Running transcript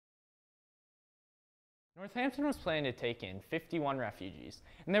Northampton was planning to take in 51 refugees,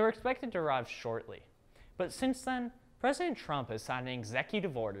 and they were expected to arrive shortly. But since then, President Trump has signed an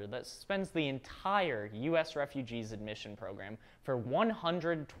executive order that suspends the entire U.S. refugees admission program for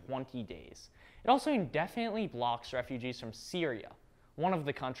 120 days. It also indefinitely blocks refugees from Syria, one of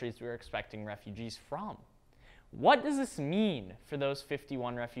the countries we were expecting refugees from. What does this mean for those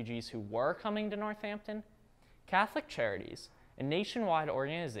 51 refugees who were coming to Northampton? Catholic Charities, a nationwide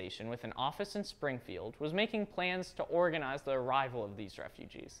organization with an office in Springfield, was making plans to organize the arrival of these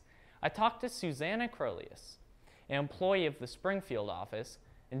refugees. I talked to Susanna Crolius, an employee of the Springfield office,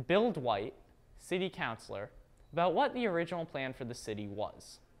 and Bill Dwight, city councilor, about what the original plan for the city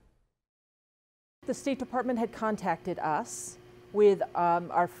was. The State Department had contacted us with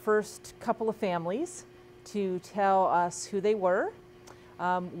our first couple of families to tell us who they were.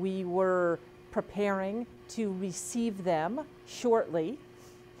 We were preparing to receive them shortly,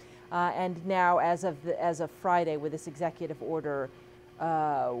 and now as of Friday, with this executive order,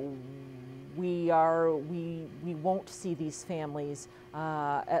 we won't see these families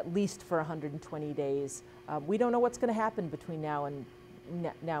at least for 120 days. We don't know what's going to happen between now and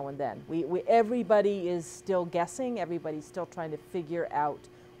then. Everybody is still guessing. Everybody's still trying to figure out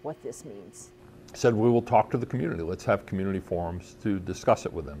what this means. Said we will talk to the community. Let's have community forums to discuss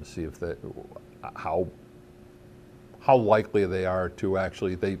it with them, see if how likely they are to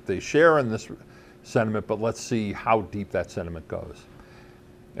actually, they share in this sentiment, but let's see how deep that sentiment goes.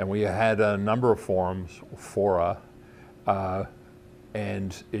 And we had a number of forums, fora,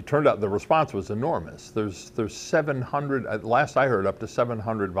 and it turned out the response was enormous. There's 700, last I heard, up to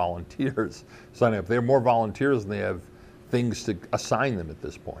 700 volunteers signing up. They have more volunteers than they have things to assign them at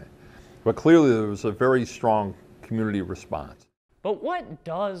this point. But clearly there was a very strong community response. But what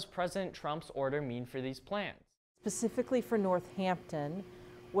does President Trump's order mean for these plans? Specifically for Northampton,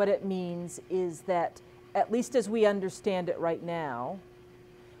 what it means is that, at least as we understand it right now,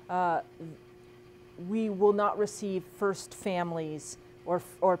 we will not receive first families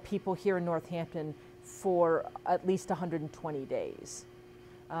or people here in Northampton for at least 120 days.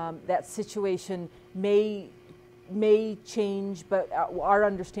 That situation may change, but our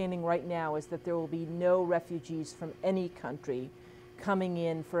understanding right now is that there will be no refugees from any country coming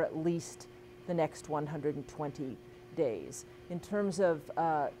in for at least the next 120 days. In terms of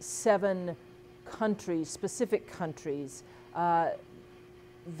 7 countries, specific countries,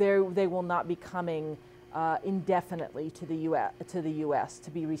 they will not be coming indefinitely to the U.S.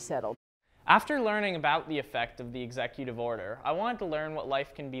 to be resettled. After learning about the effect of the executive order, I wanted to learn what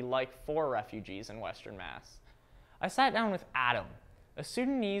life can be like for refugees in Western Mass. I sat down with Adam, a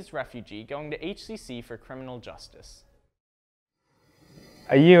Sudanese refugee going to HCC for criminal justice.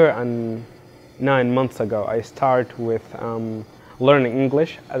 A year and 9 months ago, I started with learning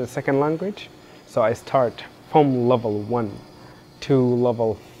English as a second language. So I start from level 1 to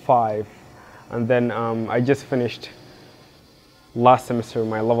level 5, and then I just finished last semester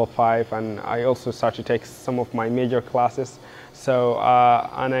my level 5, and I also started to take some of my major classes. So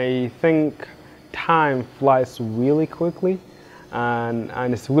and I think time flies really quickly,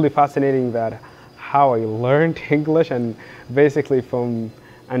 and it's really fascinating that how I learned English, and basically from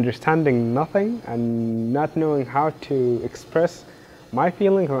understanding nothing and not knowing how to express my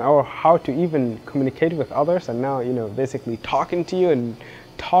feelings or how to even communicate with others, and now, you know, basically talking to you and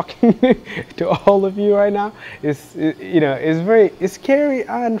talking to all of you right now is, you know, is very scary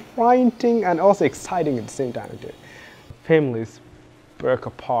and frightening and also exciting at the same time too. Families break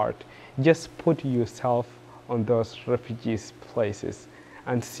apart. Just put yourself on those refugees' places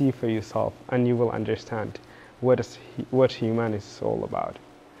and see for yourself, and you will understand what humanity is all about.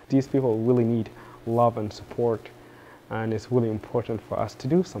 These people really need love and support, and it's really important for us to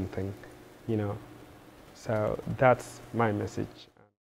do something, you know. So that's my message.